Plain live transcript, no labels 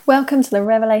Welcome to the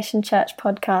Revelation Church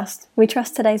podcast. We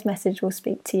trust today's message will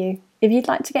speak to you. If you'd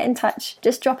like to get in touch,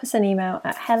 just drop us an email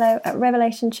at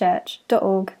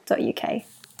hello@revelationchurch.org.uk.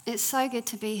 It's so good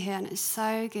to be here, and it's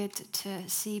so good to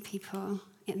see people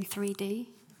in 3D,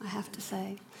 I have to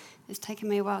say. It's taken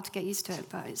me a while to get used to it,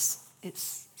 but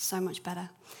it's so much better.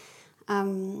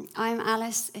 I'm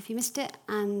Alice, if you missed it,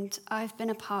 and I've been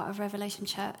a part of Revelation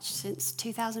Church since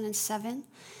 2007.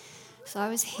 So I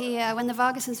was here when the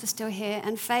Vargasons were still here,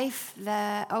 and Faith,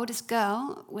 their oldest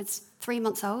girl, was 3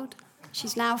 months old.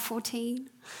 She's now 14.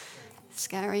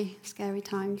 Scary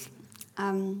times.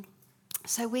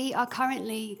 So we are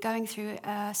currently going through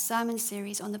a sermon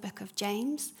series on the book of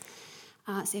James.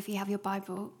 So if you have your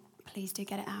Bible, please do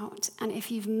get it out. And if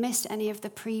you've missed any of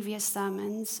the previous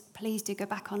sermons, please do go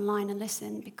back online and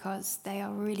listen, because they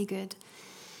are really good.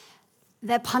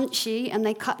 They're punchy and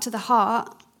they cut to the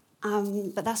heart.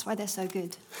 But that's why they're so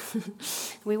good.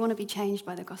 We want to be changed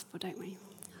by the gospel, don't we?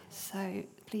 So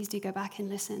please do go back and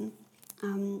listen.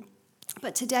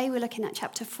 But today we're looking at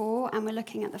chapter 4, and we're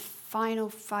looking at the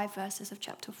final 5 verses of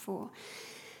chapter 4.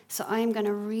 So I am going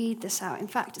to read this out. In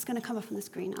fact, it's going to come up on the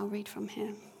screen. I'll read from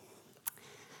here.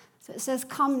 So it says,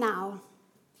 "Come now,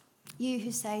 you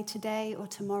who say today or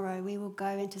tomorrow we will go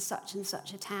into such and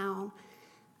such a town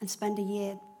and spend a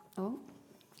year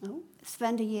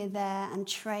there and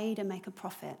trade and make a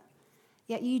profit.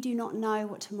 Yet you do not know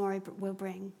what tomorrow will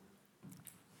bring.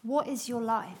 What is your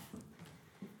life?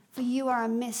 For you are a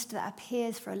mist that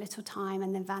appears for a little time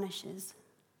and then vanishes.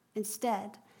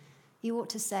 Instead, you ought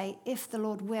to say, if the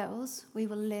Lord wills, we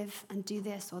will live and do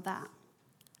this or that.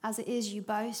 As it is, you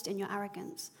boast in your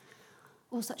arrogance.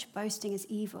 All such boasting is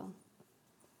evil.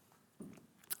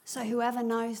 So whoever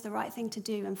knows the right thing to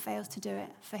do and fails to do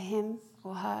it, for him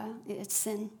or her, it is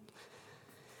sin."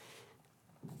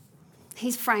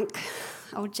 He's frank,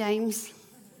 old James.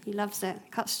 He loves it,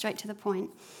 cuts straight to the point.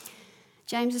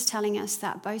 James is telling us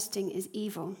that boasting is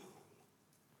evil.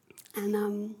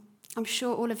 And I'm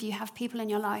sure all of you have people in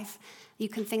your life you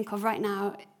can think of right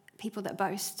now, people that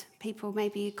boast, people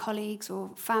maybe colleagues or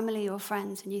family or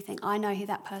friends, and you think, I know who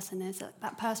that person is,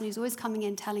 that person who's always coming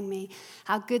in telling me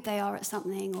how good they are at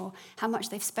something or how much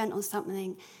they've spent on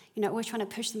something, always trying to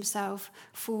push themselves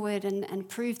forward and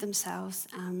prove themselves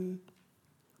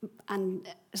and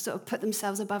sort of put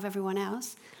themselves above everyone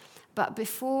else. But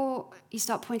before you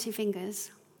start pointing fingers,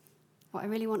 what I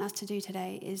really want us to do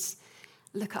today is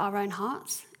look at our own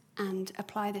hearts and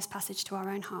apply this passage to our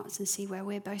own hearts and see where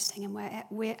we're boasting and where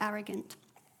we're arrogant.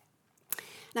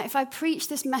 Now, if I preached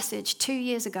this message 2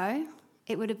 years ago,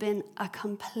 it would have been a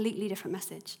completely different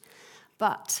message.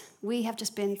 But we have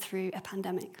just been through a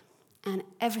pandemic, and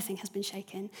everything has been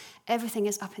shaken. Everything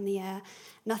is up in the air.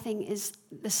 Nothing is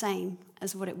the same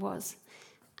as what it was.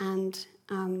 And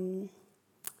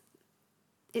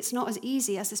it's not as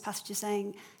easy as this passage is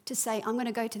saying to say, I'm going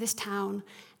to go to this town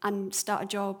and start a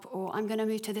job, or I'm going to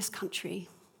move to this country.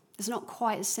 It's not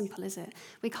quite as simple, is it?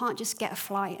 We can't just get a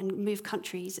flight and move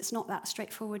countries. It's not that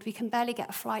straightforward. We can barely get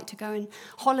a flight to go on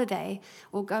holiday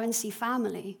or go and see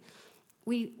family.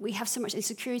 We have so much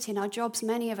insecurity in our jobs.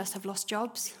 Many of us have lost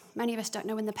jobs. Many of us don't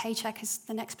know when the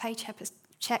next paycheck is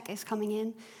coming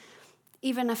in.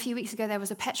 Even a few weeks ago, there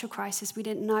was a petrol crisis. We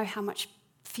didn't know how much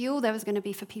fuel there was going to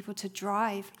be for people to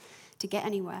drive to get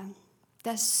anywhere.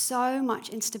 There's so much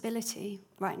instability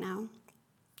right now.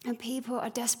 And people are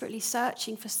desperately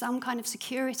searching for some kind of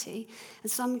security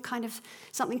and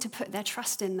something to put their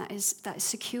trust in that is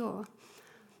secure.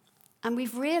 And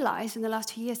we've realized in the last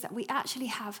 2 years that we actually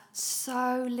have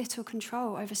so little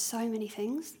control over so many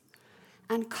things.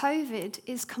 And COVID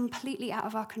is completely out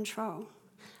of our control.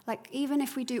 Like, even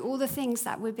if we do all the things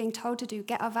that we're being told to do,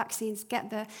 get our vaccines,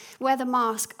 wear the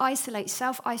mask, isolate,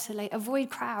 self-isolate,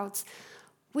 avoid crowds,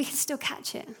 we can still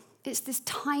catch it. It's this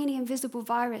tiny invisible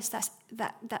virus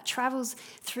that travels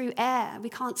through air. We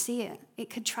can't see it.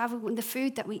 It could travel in the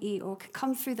food that we eat or could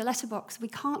come through the letterbox. We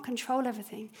can't control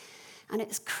everything. And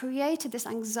it's created this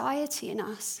anxiety in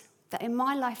us that in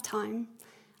my lifetime,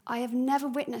 I have never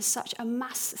witnessed such a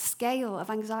mass scale of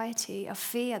anxiety, of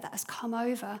fear that has come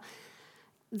over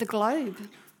the globe,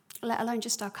 let alone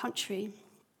just our country.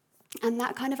 And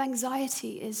that kind of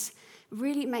anxiety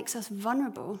really makes us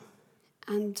vulnerable.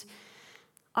 And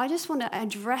I just want to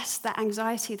address that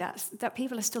anxiety that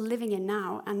people are still living in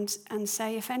now and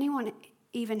say, if anyone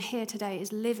even here today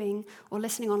is living or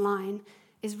listening online,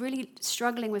 is really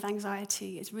struggling with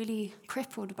anxiety, is really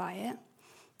crippled by it,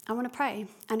 I want to pray.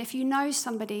 And if you know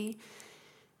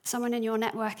someone in your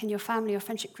network, in your family or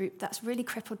friendship group that's really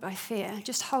crippled by fear,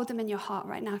 just hold them in your heart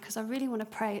right now, because I really want to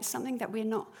pray. It's something that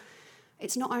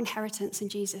It's not our inheritance in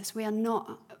Jesus. We have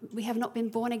not been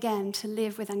born again to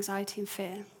live with anxiety and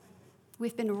fear.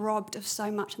 We've been robbed of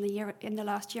so much in the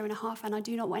last year and a half, and I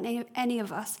do not want any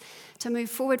of us to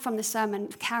move forward from this sermon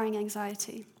carrying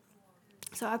anxiety.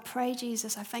 So I pray,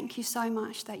 Jesus, I thank you so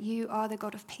much that you are the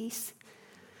God of peace.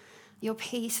 Your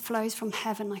peace flows from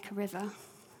heaven like a river.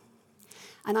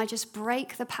 And I just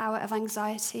break the power of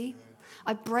anxiety.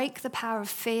 I break the power of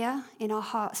fear in our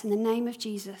hearts in the name of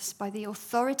Jesus, by the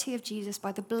authority of Jesus,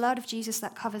 by the blood of Jesus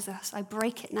that covers us. I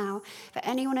break it now. For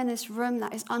anyone in this room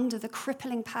that is under the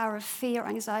crippling power of fear or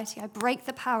anxiety, I break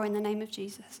the power in the name of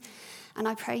Jesus. And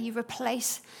I pray you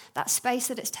replace that space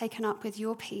that it's taken up with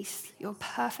your peace, your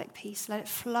perfect peace. Let it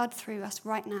flood through us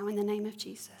right now in the name of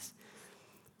Jesus.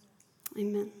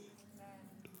 Amen.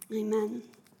 Amen.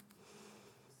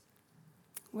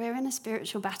 We're in a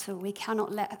spiritual battle. We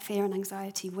cannot let fear and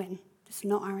anxiety win. It's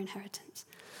not our inheritance.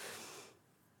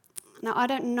 Now, I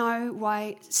don't know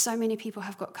why so many people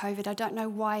have got COVID. I don't know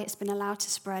why it's been allowed to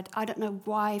spread. I don't know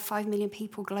why 5 million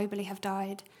people globally have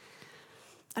died.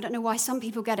 I don't know why some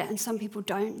people get it and some people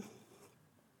don't.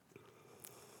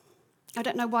 I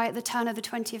don't know why at the turn of the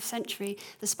 20th century,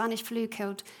 the Spanish flu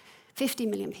killed 50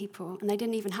 million people and they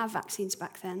didn't even have vaccines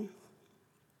back then.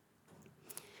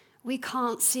 We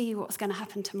can't see what's going to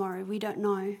happen tomorrow. We don't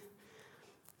know.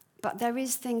 But there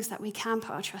is things that we can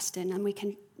put our trust in, and we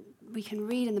can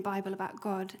read in the Bible about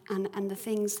God and the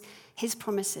things, his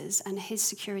promises and his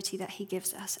security that he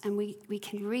gives us. And we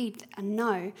can read and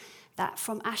know that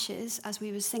from ashes, as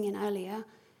we were singing earlier,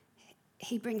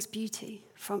 he brings beauty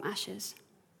from ashes.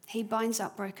 He binds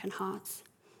up broken hearts.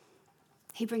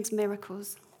 He brings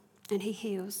miracles and he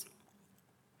heals.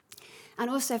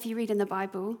 And also, if you read in the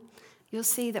Bible, you'll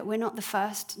see that we're not the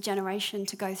first generation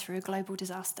to go through a global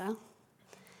disaster.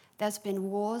 There's been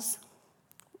wars.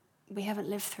 We haven't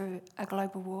lived through a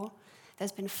global war.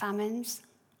 There's been famines.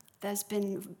 There's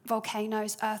been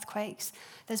volcanoes, earthquakes.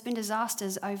 There's been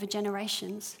disasters over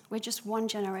generations. We're just one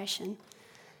generation.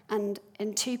 And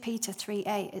in 2 Peter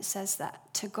 3:8, it says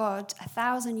that to God,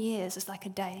 1,000 years is like a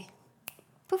day.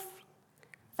 Poof,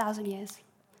 1,000 years.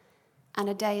 And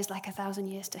a day is like 1,000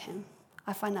 years to him.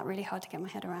 I find that really hard to get my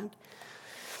head around.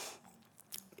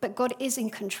 But God is in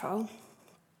control.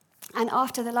 And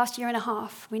after the last year and a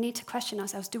half, we need to question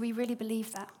ourselves, do we really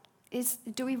believe that?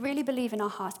 Do we really believe in our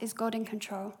hearts? Is God in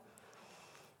control?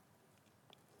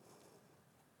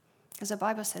 Because the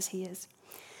Bible says he is.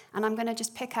 And I'm going to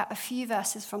just pick out a few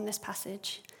verses from this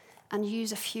passage and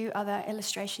use a few other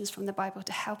illustrations from the Bible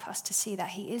to help us to see that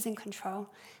he is in control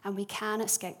and we can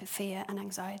escape the fear and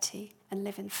anxiety and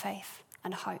live in faith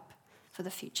and hope for the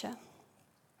future.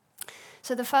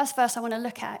 So the first verse I want to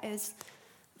look at is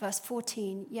verse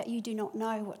 14, yet you do not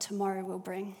know what tomorrow will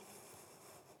bring.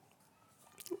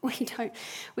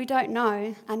 We don't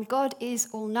know, and God is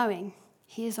all-knowing.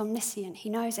 He is omniscient. He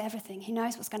knows everything. He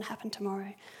knows what's going to happen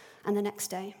tomorrow and the next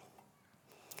day.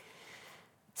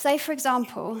 Say, for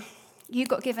example, you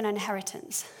got given an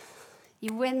inheritance.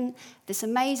 You win this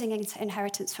amazing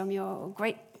inheritance from your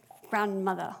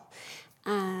great-grandmother,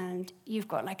 and you've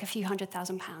got like a few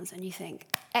 £100,000, and you think,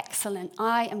 excellent,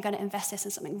 I am going to invest this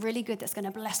in something really good that's going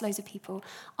to bless loads of people.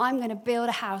 I'm going to build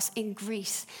a house in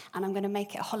Greece, and I'm going to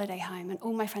make it a holiday home, and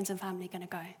all my friends and family are going to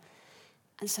go.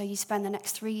 And so you spend the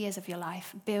next 3 years of your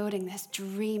life building this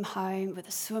dream home with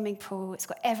a swimming pool. It's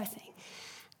got everything.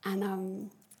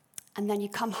 And then you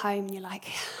come home and you're like,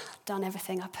 I've done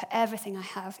everything. I put everything I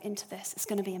have into this. It's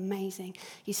going to be amazing.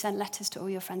 You send letters to all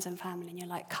your friends and family and you're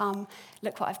like, come,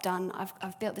 look what I've done.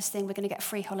 I've built this thing. We're going to get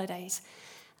free holidays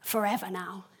forever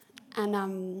now.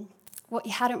 And what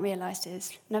you hadn't realized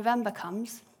is November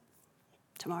comes,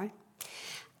 tomorrow,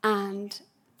 and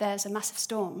there's a massive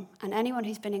storm. And anyone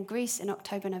who's been in Greece in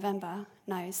October, November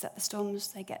knows that the storms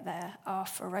they get there are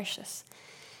ferocious.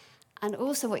 And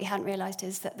also what you hadn't realized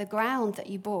is that the ground that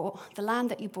you bought, the land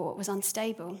that you bought, was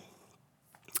unstable.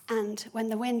 And when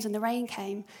the winds and the rain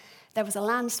came, there was a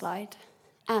landslide,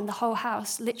 and the whole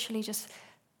house literally just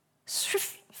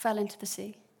fell into the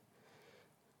sea.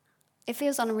 It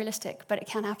feels unrealistic, but it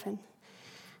can happen.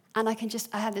 And I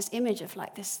had this image of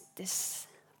like this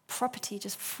property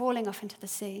just falling off into the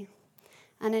sea.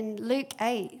 And in Luke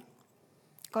 8,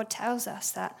 God tells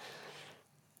us that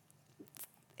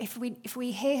if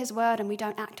we hear his word and we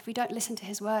don't act, if we don't listen to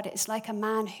his word, it's like a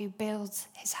man who builds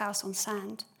his house on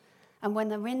sand. And when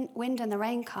the wind and the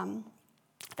rain come,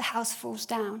 the house falls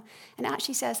down. And it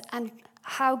actually says, and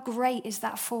how great is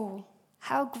that fall?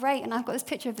 How great, and I've got this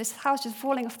picture of this house just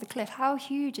falling off the cliff. How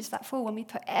huge is that fall when we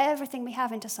put everything we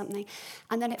have into something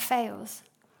and then it fails?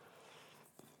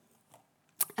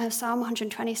 Psalm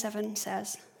 127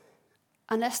 says,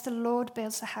 Unless the Lord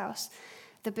builds the house,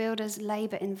 the builders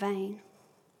labor in vain.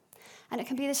 And it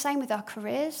can be the same with our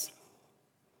careers,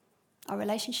 our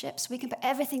relationships. We can put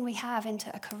everything we have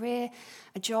into a career,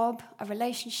 a job, a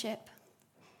relationship,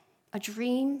 a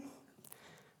dream.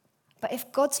 But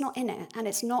if God's not in it and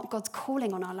it's not God's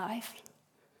calling on our life,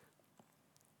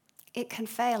 it can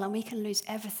fail and we can lose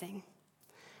everything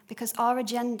because our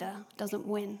agenda doesn't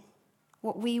win.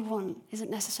 What we want isn't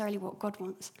necessarily what God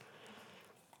wants.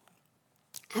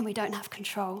 And we don't have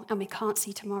control and we can't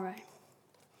see tomorrow.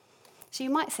 So you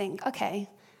might think, okay,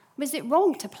 is it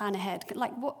wrong to plan ahead?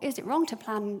 Like, what is it wrong to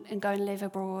plan and go and live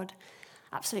abroad?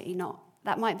 Absolutely not.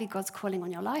 That might be God's calling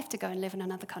on your life to go and live in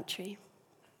another country.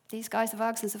 These guys, the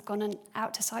Vargsons, have gone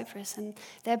out to Cyprus and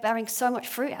they're bearing so much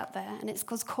fruit out there and it's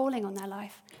God's calling on their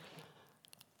life.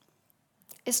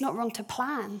 It's not wrong to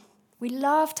plan. We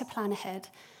love to plan ahead.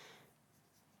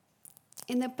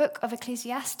 In the book of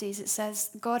Ecclesiastes, it says,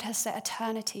 God has set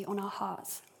eternity on our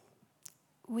hearts.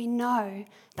 We know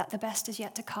that the best is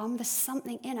yet to come. There's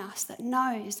something in us that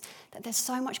knows that there's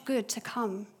so much good to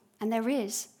come, and there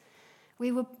is.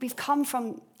 We've come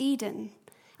from Eden,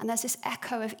 and there's this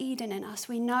echo of Eden in us.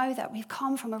 We know that we've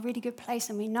come from a really good place,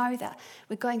 and we know that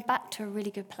we're going back to a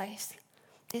really good place.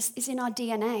 This is in our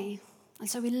DNA, and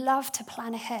so we love to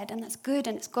plan ahead, and that's good,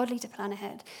 and it's godly to plan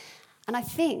ahead. And I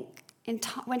think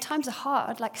when times are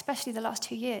hard, like especially the last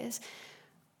 2 years,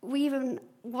 we even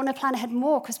want to plan ahead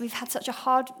more because we've had such a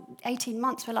hard 18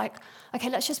 months. We're like, okay,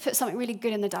 let's just put something really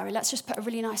good in the diary. Let's just put a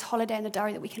really nice holiday in the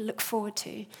diary that we can look forward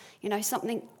to. You know,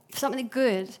 something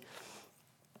good.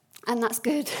 And that's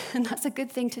good, and that's a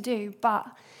good thing to do. But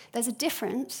there's a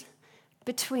difference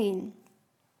between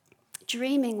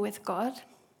dreaming with God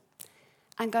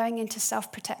and going into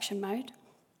self-protection mode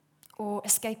or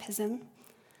escapism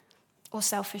or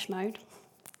selfish mode.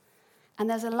 And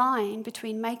there's a line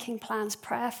between making plans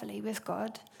prayerfully with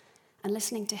God and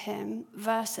listening to him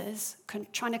versus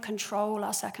trying to control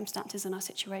our circumstances and our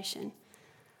situation,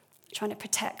 trying to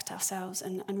protect ourselves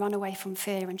and run away from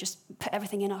fear and just put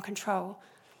everything in our control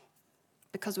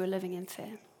because we're living in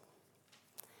fear.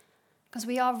 Because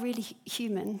we are really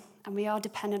human and we are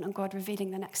dependent on God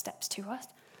revealing the next steps to us.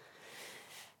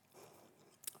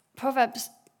 Proverbs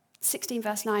 16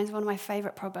 verse 9 is one of my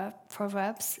favorite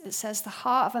proverbs. It says, the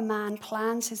heart of a man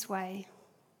plans his way,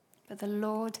 but the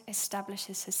Lord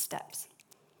establishes his steps.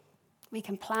 We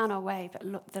can plan our way,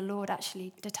 but the Lord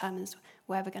actually determines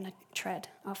where we're going to tread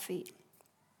our feet.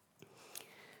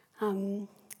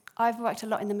 I've worked a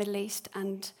lot in the Middle East,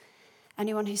 and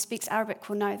anyone who speaks Arabic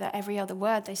will know that every other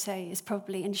word they say is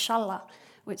probably inshallah,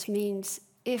 which means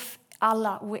if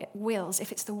Allah wills,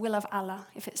 if it's the will of Allah,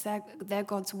 if it's their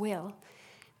God's will.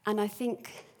 And I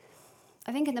think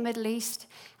in the Middle East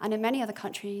and in many other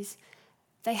countries,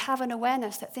 they have an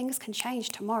awareness that things can change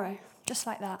tomorrow, just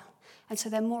like that. And so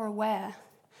they're more aware.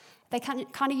 They can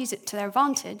kind of use it to their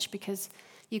advantage because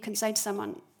you can say to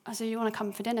someone, so you want to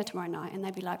come for dinner tomorrow night? And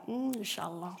they'd be like,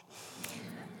 inshallah.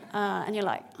 And you're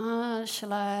like,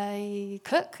 shall I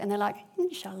cook? And they're like,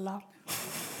 inshallah.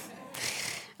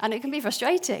 And it can be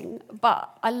frustrating,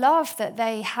 but I love that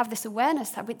they have this awareness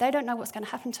that they don't know what's going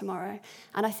to happen tomorrow.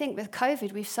 And I think with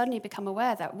COVID, we've suddenly become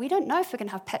aware that we don't know if we're going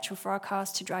to have petrol for our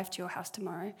cars to drive to your house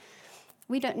tomorrow.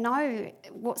 We don't know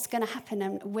what's going to happen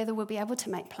and whether we'll be able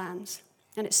to make plans.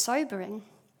 And it's sobering.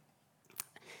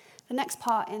 The next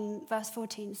part in verse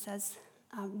 14 says,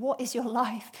 what is your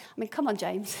life? I mean, come on,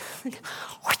 James.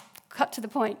 Cut to the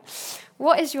point.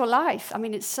 What is your life? I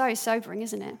mean, it's so sobering,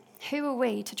 isn't it? Who are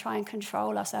we to try and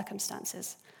control our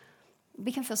circumstances?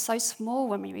 We can feel so small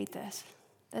when we read this.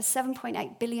 There's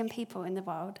 7.8 billion people in the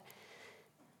world.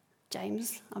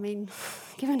 James, I mean,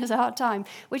 giving us a hard time.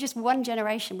 We're just one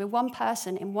generation. We're one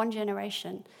person in one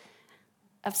generation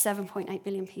of 7.8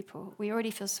 billion people. We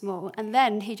already feel small. And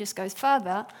then he just goes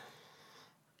further.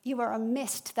 You are a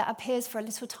mist that appears for a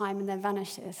little time and then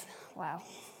vanishes. Wow.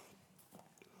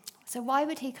 So why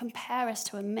would he compare us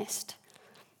to a mist?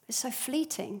 It's so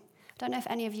fleeting. I don't know if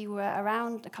any of you were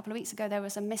around a couple of weeks ago. There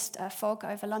was a fog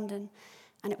over London,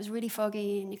 and it was really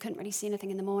foggy, and you couldn't really see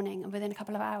anything in the morning. And within a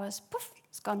couple of hours, poof,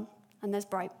 it's gone, and there's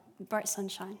bright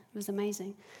sunshine. It was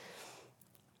amazing.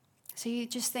 So you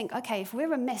just think, okay, if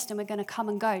we're a mist and we're going to come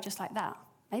and go just like that,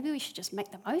 maybe we should just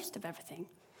make the most of everything.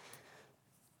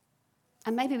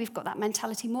 And maybe we've got that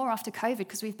mentality more after COVID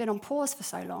because we've been on pause for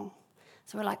so long.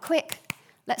 So we're like, quick.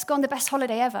 Let's go on the best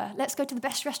holiday ever. Let's go to the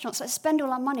best restaurants. Let's spend all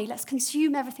our money. Let's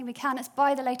consume everything we can. Let's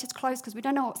buy the latest clothes because we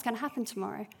don't know what's going to happen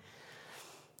tomorrow.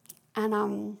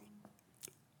 And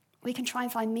we can try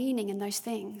and find meaning in those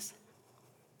things.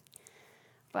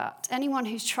 But anyone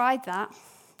who's tried that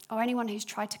or anyone who's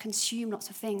tried to consume lots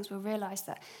of things will realize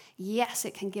that, yes,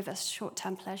 it can give us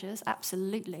short-term pleasures,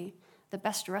 absolutely. The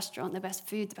best restaurant, the best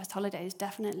food, the best holiday is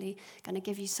definitely going to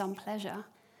give you some pleasure.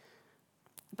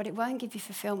 But it won't give you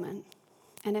fulfillment.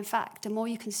 And in fact, the more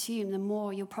you consume, the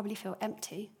more you'll probably feel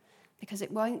empty, because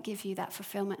it won't give you that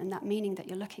fulfillment and that meaning that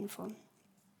you're looking for.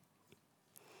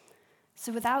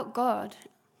 So without God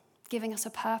giving us a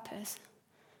purpose,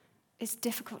 it's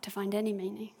difficult to find any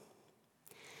meaning.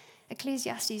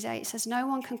 Ecclesiastes 8 says, "No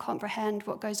one can comprehend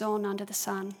what goes on under the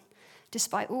sun.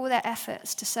 Despite all their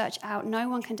efforts to search out, no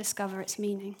one can discover its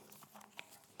meaning."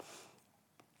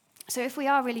 So if we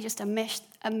are really just a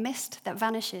mist that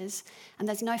vanishes, and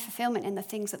there's no fulfillment in the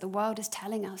things that the world is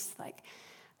telling us, like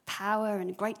power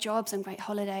and great jobs and great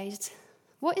holidays,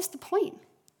 what is the point?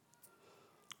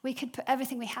 We could put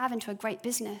everything we have into a great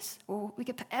business, or we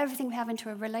could put everything we have into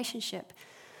a relationship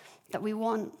that we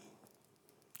want,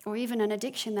 or even an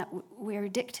addiction that we're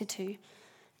addicted to,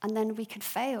 and then we could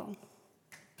fail,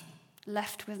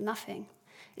 left with nothing.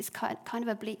 It's kind of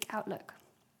a bleak outlook.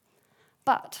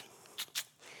 But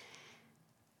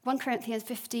 1 Corinthians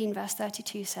 15 verse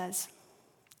 32 says,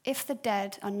 "If the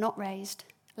dead are not raised,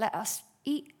 let us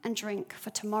eat and drink, for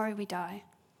tomorrow we die."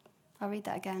 I'll read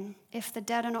that again. "If the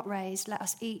dead are not raised, let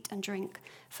us eat and drink,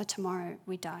 for tomorrow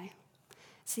we die."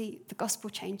 See, the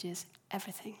gospel changes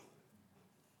everything.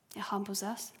 It humbles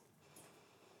us.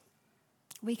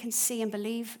 We can see and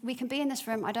believe. We can be in this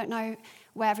room. I don't know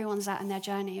where everyone's at in their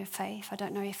journey of faith. I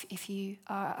don't know if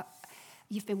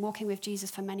you've been walking with Jesus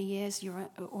for many years,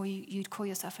 you'd call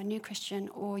yourself a new Christian,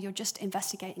 or you're just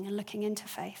investigating and looking into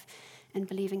faith and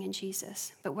believing in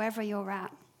Jesus. But wherever you're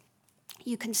at,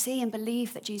 you can see and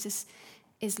believe that Jesus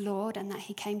is Lord and that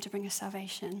he came to bring us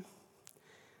salvation.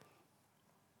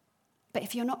 But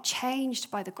if you're not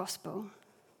changed by the gospel,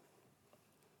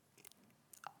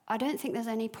 I don't think there's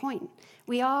any point.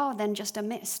 We are then just a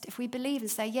mist. If we believe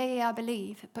and say, yeah, I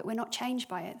believe, but we're not changed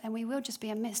by it, then we will just be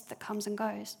a mist that comes and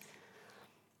goes.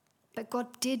 But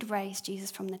God did raise Jesus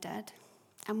from the dead.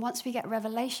 And once we get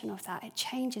revelation of that, it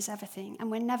changes everything, and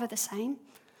we're never the same.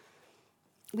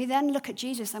 We then look at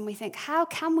Jesus and we think, how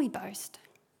can we boast?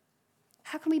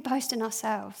 How can we boast in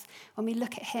ourselves when we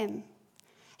look at him?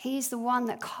 He's the one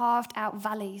that carved out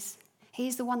valleys.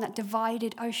 He's the one that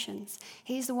divided oceans.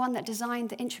 He's the one that designed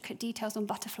the intricate details on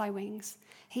butterfly wings.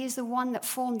 He's the one that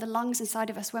formed the lungs inside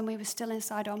of us when we were still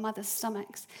inside our mother's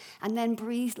stomachs and then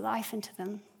breathed life into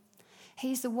them.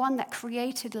 He's the one that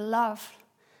created love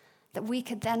that we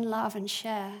could then love and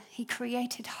share. He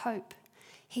created hope.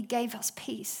 He gave us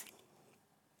peace.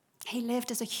 He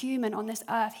lived as a human on this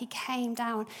earth. He came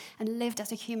down and lived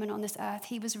as a human on this earth.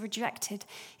 He was rejected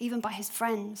even by his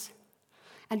friends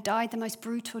and died the most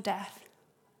brutal death,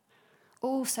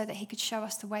 all so that he could show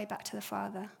us the way back to the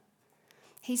Father.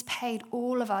 He's paid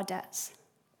all of our debts,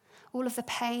 all of the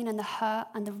pain and the hurt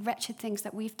and the wretched things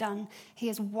that we've done. He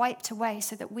has wiped away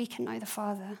so that we can know the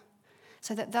Father,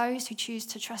 so that those who choose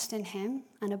to trust in him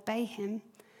and obey him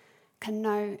can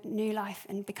know new life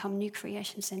and become new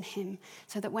creations in him,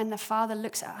 so that when the Father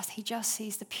looks at us, he just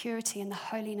sees the purity and the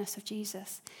holiness of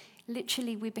Jesus.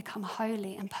 Literally, we become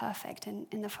holy and perfect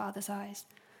in the Father's eyes.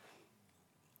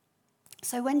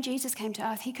 So when Jesus came to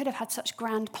earth, he could have had such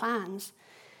grand plans.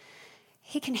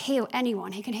 He can heal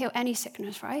anyone. He can heal any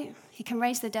sickness, right? He can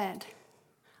raise the dead.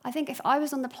 I think if I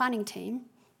was on the planning team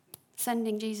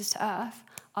sending Jesus to earth,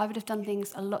 I would have done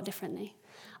things a lot differently.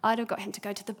 I'd have got him to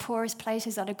go to the poorest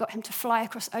places. I'd have got him to fly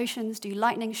across oceans, do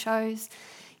lightning shows.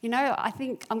 You know,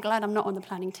 I'm glad I'm not on the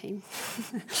planning team,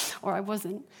 or I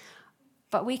wasn't.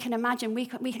 But we can imagine, we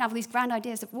can have these grand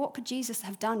ideas of what could Jesus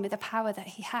have done with the power that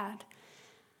he had.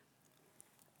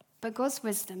 But God's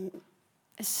wisdom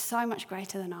is so much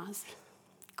greater than ours.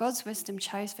 God's wisdom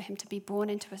chose for him to be born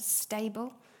into a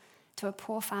stable, to a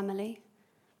poor family,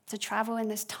 to travel in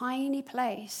this tiny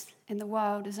place in the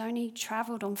world, has only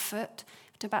traveled on foot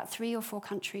to about 3 or 4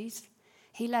 countries.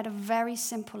 He led a very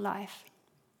simple life.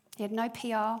 He had no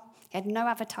PR, he had no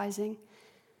advertising,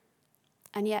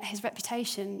 and yet his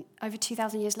reputation over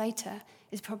 2,000 years later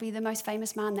is probably the most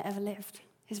famous man that ever lived.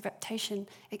 His reputation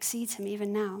exceeds him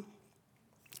even now.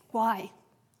 Why?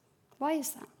 Why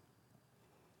is that?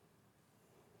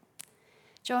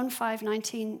 John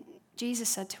 5:19, Jesus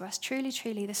said to us, "Truly,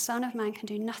 truly, the Son of Man can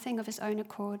do nothing of his own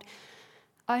accord.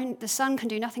 The Son can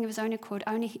do nothing of his own accord,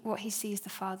 only what he sees the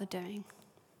Father doing."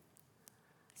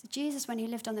 So Jesus, when he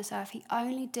lived on this earth, he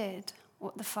only did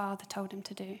what the Father told him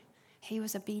to do. He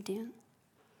was obedient.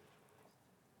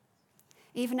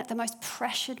 Even at the most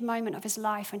pressured moment of his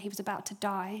life when he was about to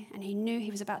die and he knew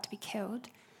he was about to be killed,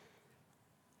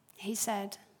 he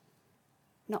said,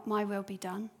 "Not my will be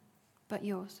done, but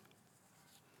yours."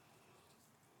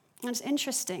 And it's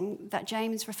interesting that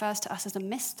James refers to us as a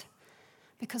mist,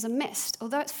 because a mist,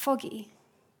 although it's foggy,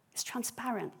 it's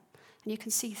transparent, and you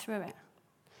can see through it.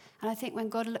 And I think when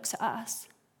God looks at us,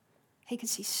 he can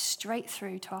see straight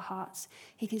through to our hearts.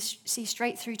 He can see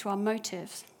straight through to our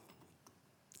motives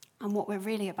and what we're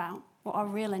really about, what our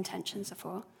real intentions are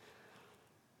for.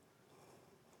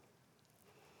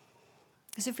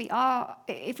 Because if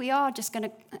we are just going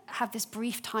to have this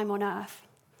brief time on earth,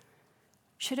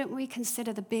 shouldn't we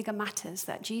consider the bigger matters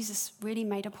that Jesus really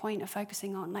made a point of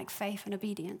focusing on, like faith and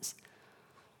obedience?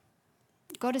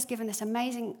 God has given this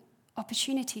amazing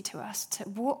opportunity to us to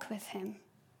walk with him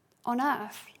on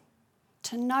earth,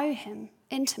 to know him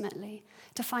intimately,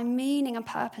 to find meaning and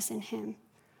purpose in him.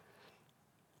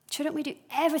 Shouldn't we do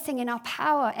everything in our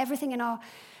power, everything in our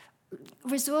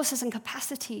resources and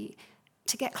capacity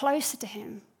to get closer to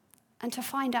him and to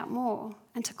find out more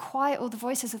and to quiet all the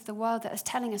voices of the world that is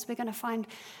telling us we're going to find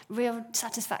real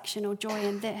satisfaction or joy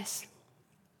in this?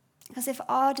 Because if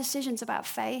our decisions about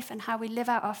faith and how we live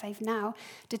out our faith now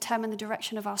determine the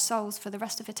direction of our souls for the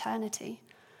rest of eternity,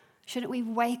 shouldn't we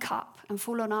wake up and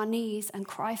fall on our knees and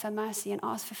cry for mercy and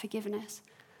ask for forgiveness?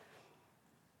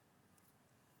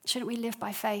 Shouldn't we live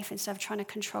by faith instead of trying to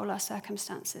control our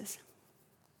circumstances?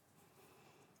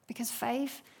 Because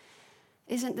faith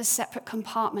isn't the separate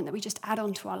compartment that we just add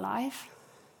on to our life.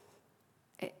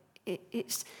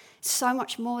 It's so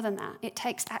much more than that. It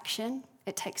takes action.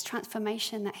 It takes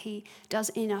transformation that he does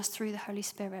in us through the Holy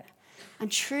Spirit.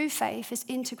 And true faith is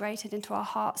integrated into our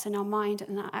hearts and our mind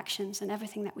and our actions and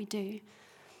everything that we do.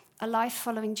 A life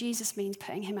following Jesus means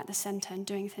putting him at the center and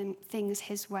doing things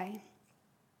his way.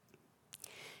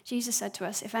 Jesus said to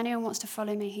us, if anyone wants to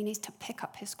follow me, he needs to pick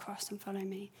up his cross and follow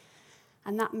me.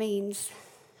 And that means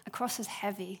a cross is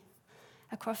heavy.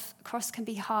 A cross can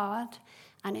be hard,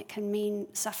 and it can mean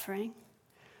suffering.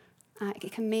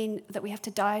 It can mean that we have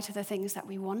to die to the things that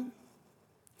we want.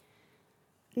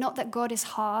 Not that God is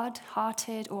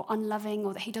hard-hearted or unloving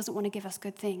or that he doesn't want to give us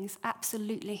good things.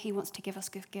 Absolutely, he wants to give us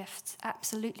good gifts.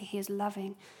 Absolutely, he is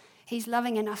loving. He's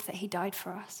loving enough that he died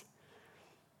for us.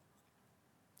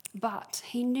 But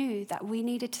he knew that we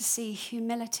needed to see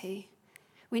humility.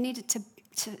 We needed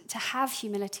to have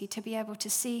humility to be able to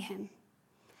see him.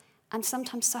 And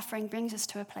sometimes suffering brings us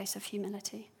to a place of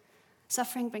humility.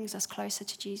 Suffering brings us closer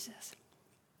to Jesus.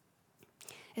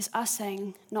 It's us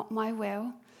saying, not my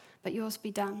will, but yours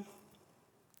be done.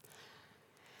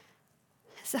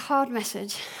 It's a hard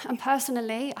message. And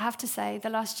personally, I have to say, the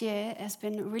last year has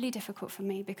been really difficult for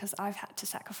me because I've had to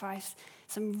sacrifice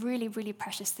some really, really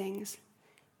precious things.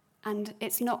 And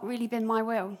it's not really been my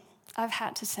will. I've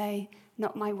had to say,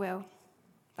 not my will,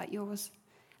 but yours.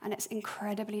 And it's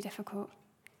incredibly difficult.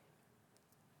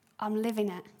 I'm living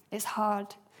it. It's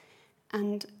hard.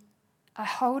 And I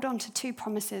hold on to two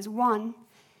promises. One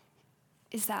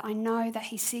is that I know that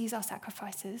he sees our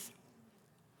sacrifices.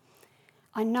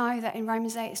 I know that in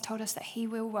Romans 8 it's told us that he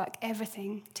will work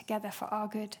everything together for our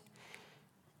good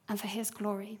and for his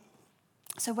glory.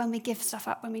 So when we give stuff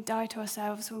up, when we die to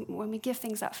ourselves, when we give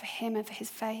things up for him and for his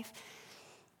faith,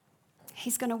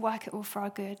 he's going to work it all for our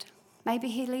good. Maybe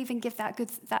he'll even give that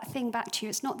thing back to you.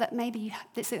 It's not that maybe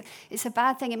it's a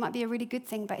bad thing. It might be a really good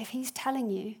thing. But if he's telling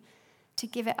you to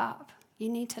give it up, you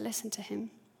need to listen to him.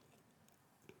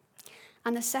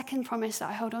 And the second promise that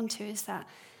I hold on to is that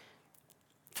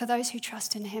for those who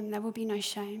trust in him, there will be no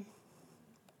shame.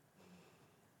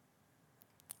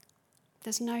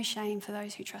 There's no shame for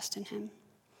those who trust in him.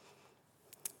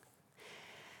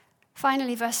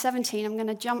 Finally, verse 17, I'm going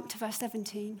to jump to verse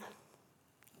 17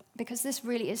 because this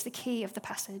really is the key of the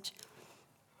passage.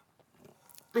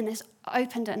 And this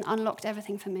opened and unlocked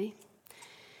everything for me.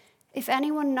 If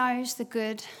anyone knows the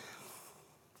good,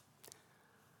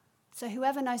 so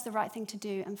whoever knows the right thing to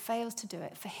do and fails to do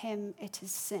it, for him it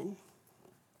is sin.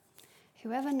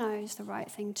 Whoever knows the right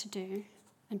thing to do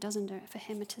and doesn't do it, for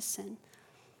him it is sin.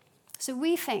 So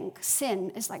we think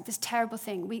sin is like this terrible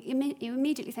thing. You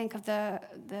immediately think of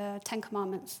the Ten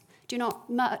Commandments. Do not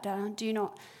murder, do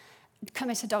not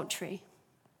commit adultery,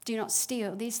 do not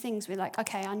steal. These things we're like,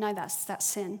 okay, I know that's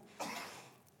sin.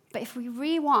 But if we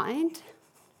rewind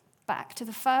back to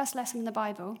the first lesson in the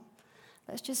Bible,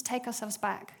 let's just take ourselves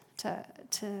back to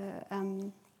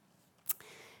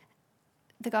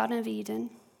the Garden of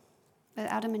Eden with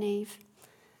Adam and Eve.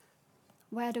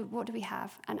 What do we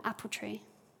have? An apple tree.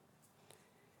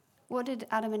 What did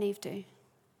Adam and Eve do?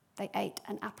 They ate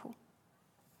an apple.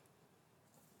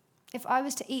 If I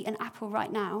was to eat an apple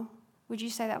right now, would you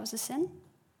say that was a sin?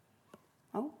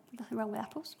 Oh, nothing wrong with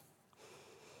apples.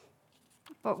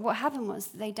 But what happened was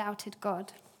they doubted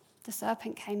God. The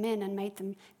serpent came in and made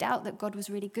them doubt that God was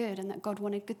really good and that God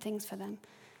wanted good things for them.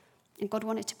 And God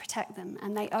wanted to protect them,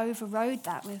 and they overrode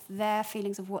that with their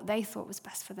feelings of what they thought was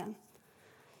best for them.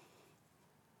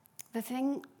 The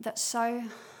thing that's so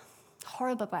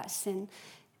horrible about sin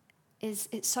is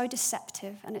it's so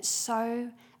deceptive and it's so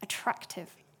attractive.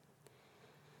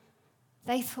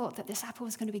 They thought that this apple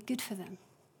was going to be good for them.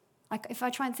 Like, if I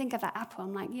try and think of that apple,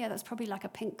 I'm like, yeah, that's probably like a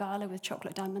pink gala with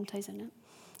chocolate diamantes in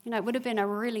it. It would have been a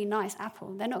really nice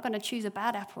apple. They're not going to choose a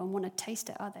bad apple and want to taste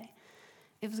it, are they?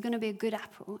 It was going to be a good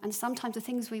apple. And sometimes the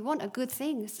things we want are good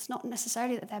things. It's not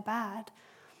necessarily that they're bad.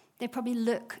 They probably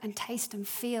look and taste and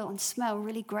feel and smell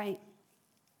really great.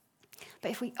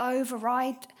 But if we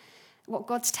override what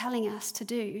God's telling us to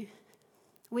do,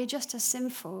 we're just as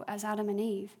sinful as Adam and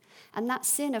Eve. And that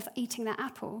sin of eating that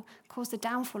apple caused the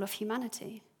downfall of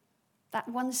humanity. That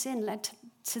one sin led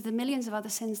to the millions of other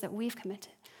sins that we've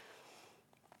committed.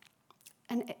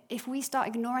 And if we start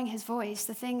ignoring his voice,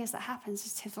 the thing is that happens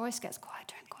is his voice gets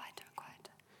quieter and quieter and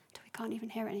quieter until we can't even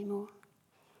hear it anymore.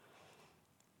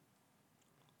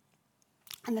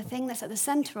 And the thing that's at the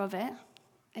center of it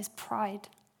is pride.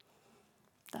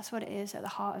 That's what it is at the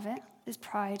heart of it, is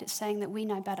pride. It's saying that we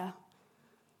know better.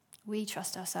 We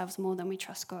trust ourselves more than we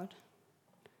trust God.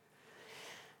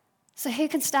 So who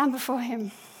can stand before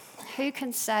him? Who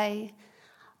can say,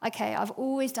 okay, I've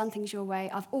always done things your way.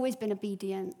 I've always been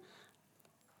obedient.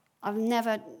 I've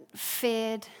never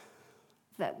feared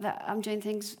that I'm doing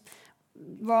things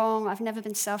wrong. I've never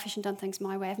been selfish and done things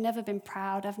my way. I've never been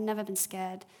proud. I've never been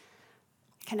scared.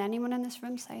 Can anyone in this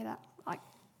room say that?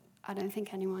 I don't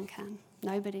think anyone can.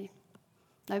 Nobody.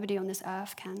 Nobody on this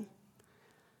earth can,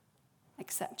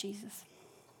 except Jesus.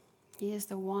 He is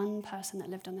the one person that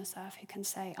lived on this earth who can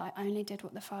say, I only did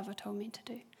what the Father told me to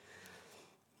do.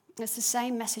 It's the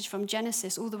same message from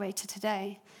Genesis all the way to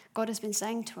today. God has been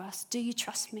saying to us, do you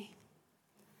trust me?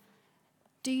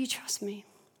 Do you trust me?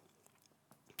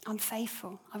 I'm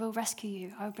faithful. I will rescue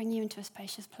you. I will bring you into a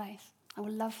spacious place. I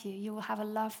will love you. You will have a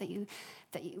love that you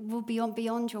will be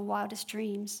beyond your wildest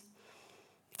dreams.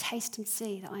 Taste and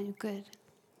see that I am good.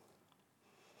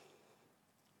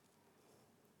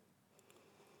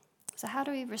 So how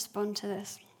do we respond to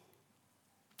this?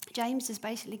 James is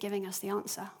basically giving us the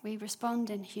answer. We respond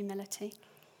in humility.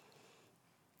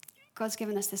 God's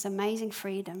given us this amazing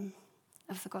freedom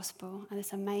of the gospel and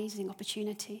this amazing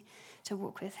opportunity to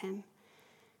walk with him.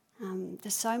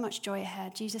 There's so much joy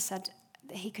ahead. Jesus said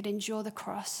that he could endure the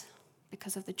cross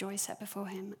because of the joy set before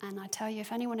him. And I tell you,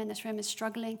 if anyone in this room is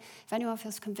struggling, if anyone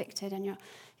feels convicted and you're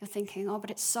thinking, oh, but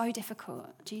it's so difficult,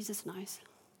 Jesus knows.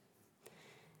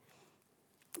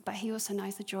 But he also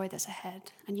knows the joy that's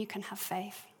ahead, and you can have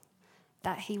faith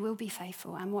that he will be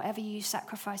faithful, and whatever you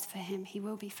sacrifice for him, he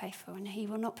will be faithful, and he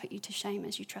will not put you to shame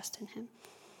as you trust in him.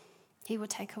 He will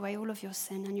take away all of your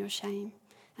sin and your shame,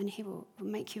 and he will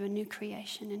make you a new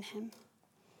creation in him.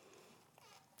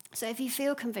 So if you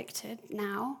feel convicted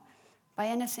now by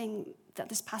anything that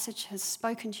this passage has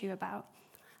spoken to you about,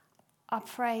 I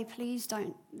pray, please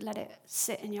don't let it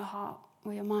sit in your heart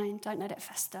or your mind. Don't let it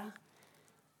fester.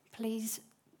 Please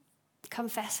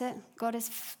confess it.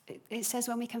 It says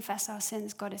when we confess our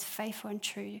sins, God is faithful and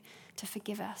true to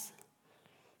forgive us.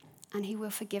 And he will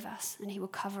forgive us, and he will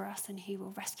cover us, and he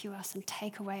will rescue us and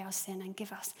take away our sin and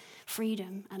give us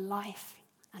freedom and life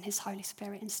and his Holy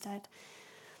Spirit instead.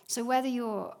 So whether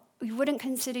you wouldn't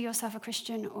consider yourself a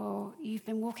Christian or you've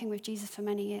been walking with Jesus for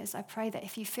many years, I pray that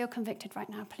if you feel convicted right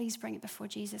now, please bring it before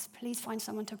Jesus. Please find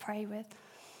someone to pray with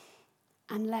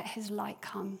and let his light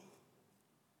come.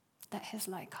 Let his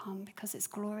light come, because it's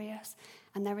glorious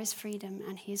and there is freedom,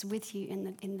 and he is with you in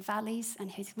the valleys, and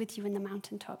he's with you in the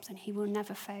mountaintops, and he will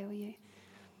never fail you.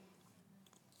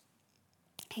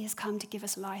 He has come to give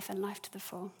us life and life to the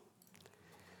full.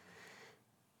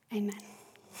 Amen.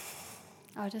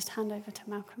 I'll just hand over to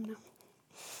Malcolm now.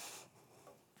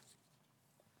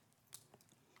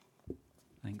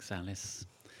 Thanks, Alice.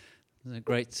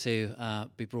 Great to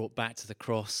be brought back to the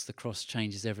cross. The cross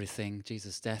changes everything,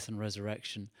 Jesus' death and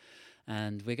resurrection.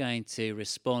 And we're going to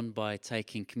respond by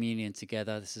taking communion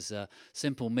together. This is a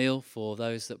simple meal for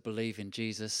those that believe in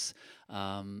Jesus.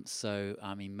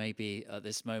 Maybe at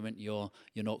this moment you're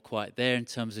not quite there in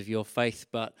terms of your faith,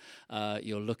 but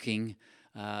you're looking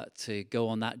to go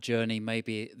on that journey.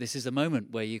 Maybe this is a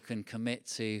moment where you can commit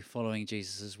to following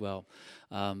Jesus as well.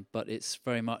 But it's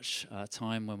very much a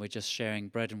time when we're just sharing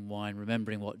bread and wine,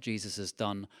 remembering what Jesus has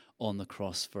done on the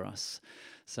cross for us.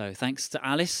 So thanks to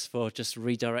Alice for just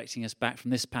redirecting us back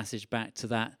from this passage back to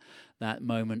that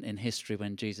moment in history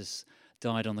when Jesus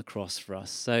died on the cross for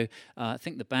us. So I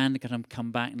think the band are going to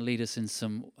come back and lead us in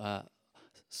some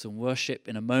worship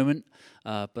in a moment.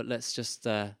 But let's just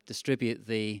distribute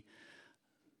the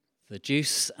the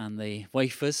juice and the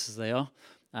wafers as they are,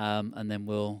 and then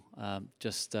we'll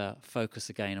just focus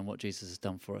again on what Jesus has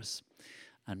done for us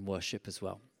and worship as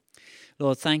well.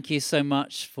 Lord, thank you so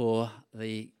much for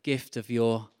the gift of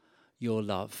your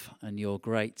love and your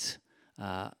great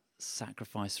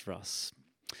sacrifice for us.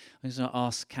 I'm just going to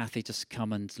ask Kathy just to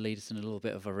come and lead us in a little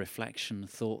bit of a reflection,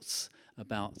 thoughts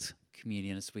about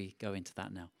communion as we go into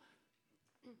that now.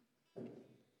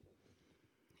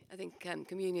 I think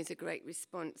communion is a great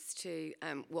response to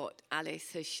what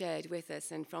Alice has shared with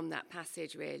us, and from that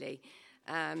passage really.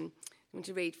 I want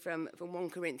to read from 1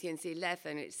 Corinthians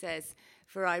 11. It says,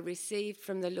 "For I received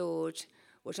from the Lord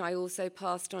what I also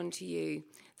passed on to you.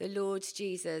 The Lord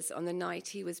Jesus, on the night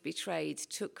he was betrayed,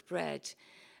 took bread,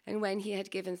 and when he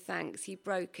had given thanks, he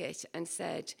broke it and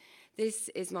said, 'This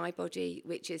is my body,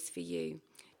 which is for you.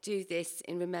 Do this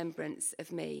in remembrance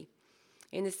of me.'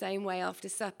 In the same way, after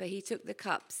supper, he took the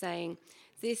cup, saying,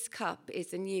 'This cup is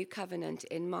the new covenant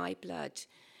in my blood.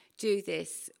 Do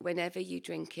this whenever you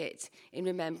drink it in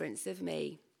remembrance of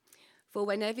me. For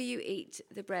whenever you eat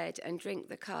the bread and drink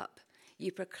the cup,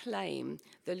 you proclaim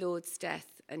the Lord's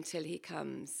death until he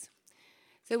comes.'"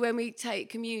 So when we take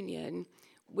communion,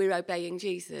 we're obeying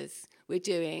Jesus. We're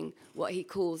doing what he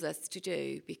calls us to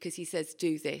do, because he says,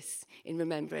 "Do this in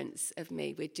remembrance of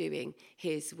me." We're doing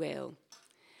his will.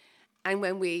 And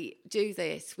when we do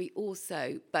this, we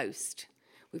also boast.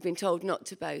 We've been told not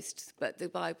to boast, but the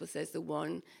Bible says the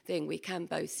one thing we can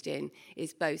boast in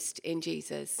is boast in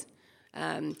Jesus.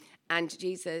 And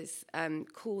Jesus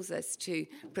calls us to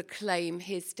proclaim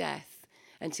his death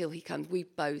until he comes. We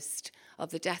boast of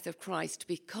the death of Christ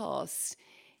because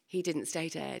he didn't stay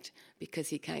dead, because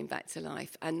he came back to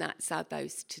life. And that's our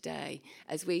boast today.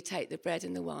 As we take the bread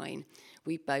and the wine,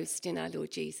 we boast in our Lord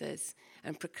Jesus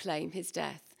and proclaim his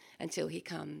death until he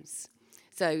comes.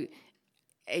 So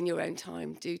in your own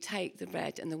time, do take the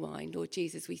bread and the wine. Lord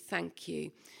Jesus, we thank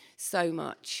you so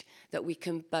much that we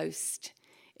can boast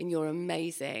in your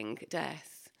amazing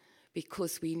death,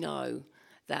 because we know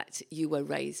that you were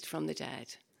raised from the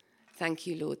dead. Thank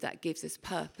you, Lord, that gives us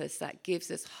purpose, that gives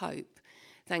us hope.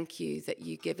 Thank you that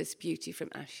you give us beauty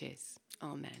from ashes.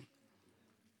 Amen.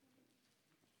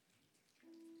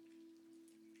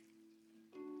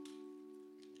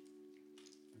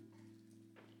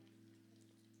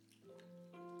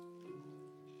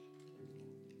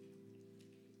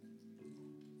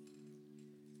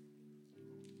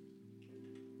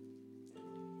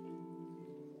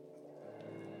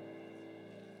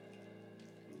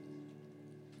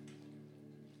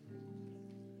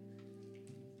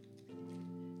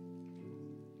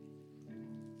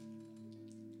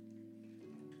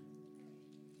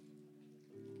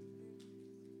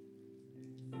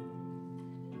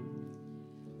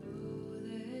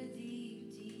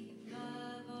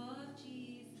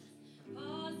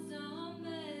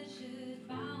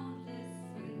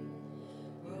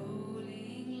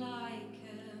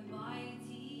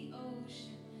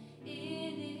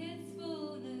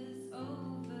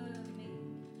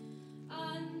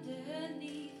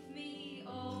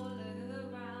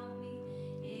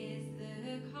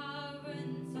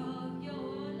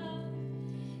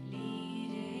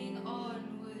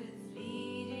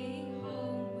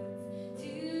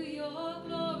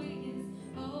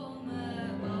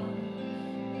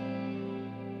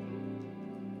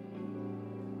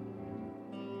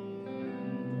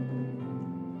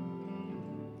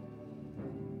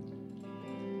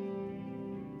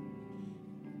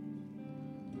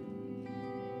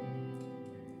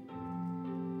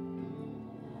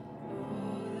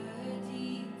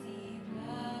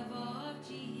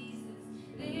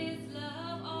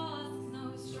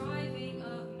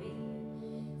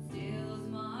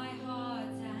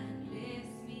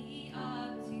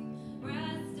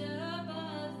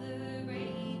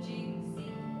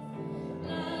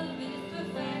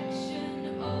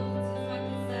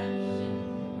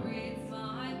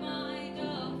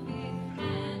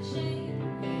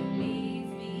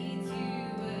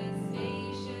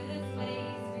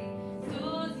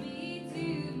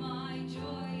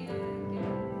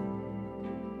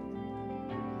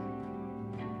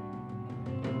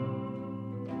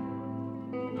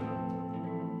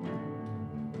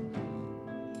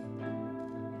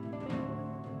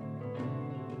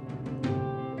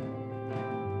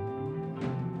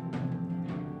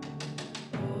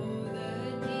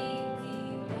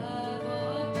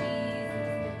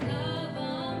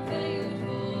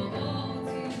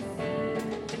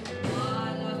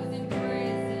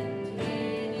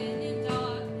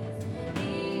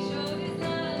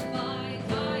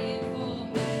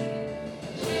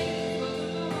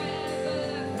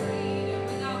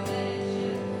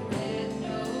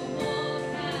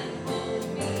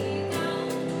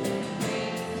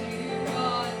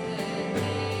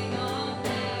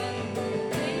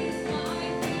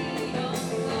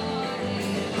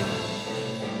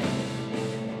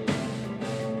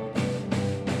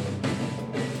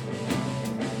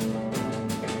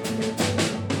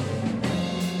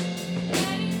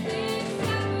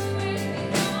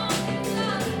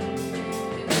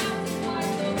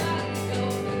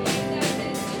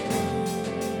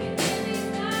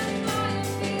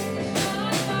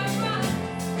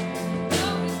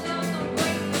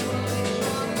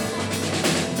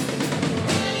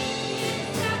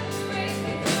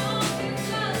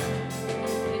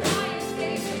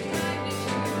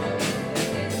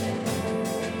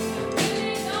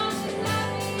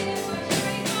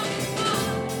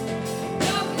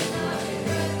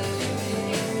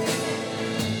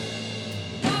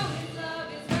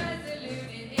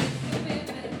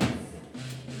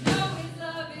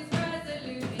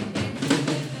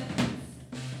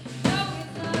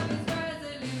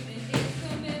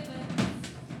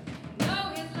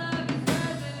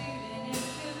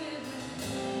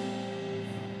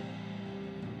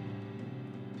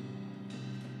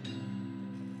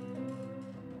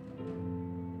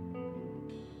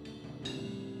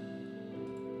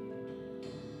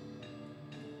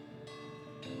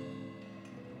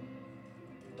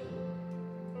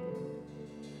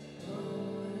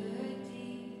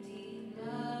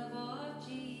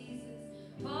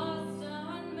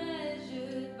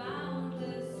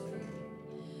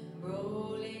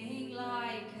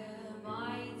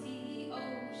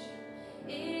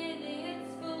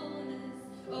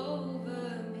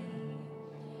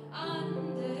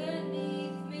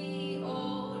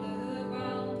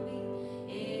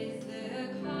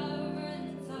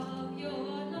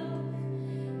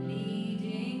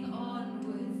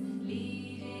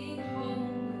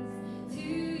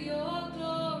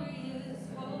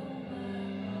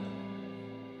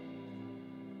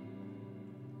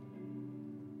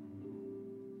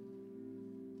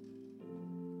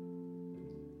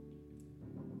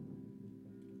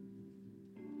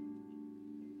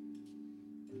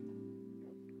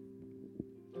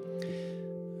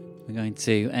 we're going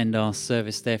to end our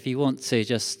service there. If you want to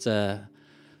just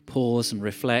pause and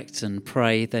reflect and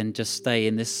pray, then just stay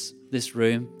in this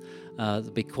room.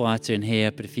 It'll be quieter in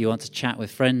here, but if you want to chat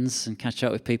with friends and catch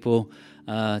up with people,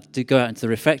 do go out into the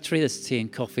refectory. There's tea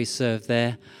and coffee served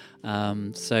there.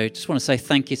 So just want to say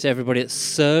thank you to everybody that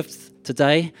served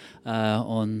today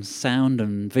on sound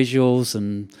and visuals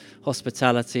and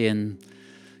hospitality and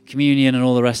communion and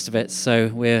all the rest of it. So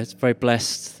we're very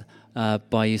blessed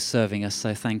by you serving us,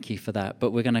 so thank you for that.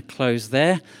 But we're going to close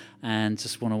there and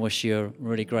just want to wish you a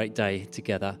really great day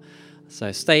together.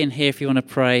 So stay in here if you want to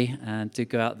pray, and do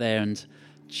go out there and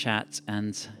chat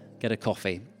and get a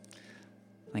coffee.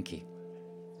 Thank you.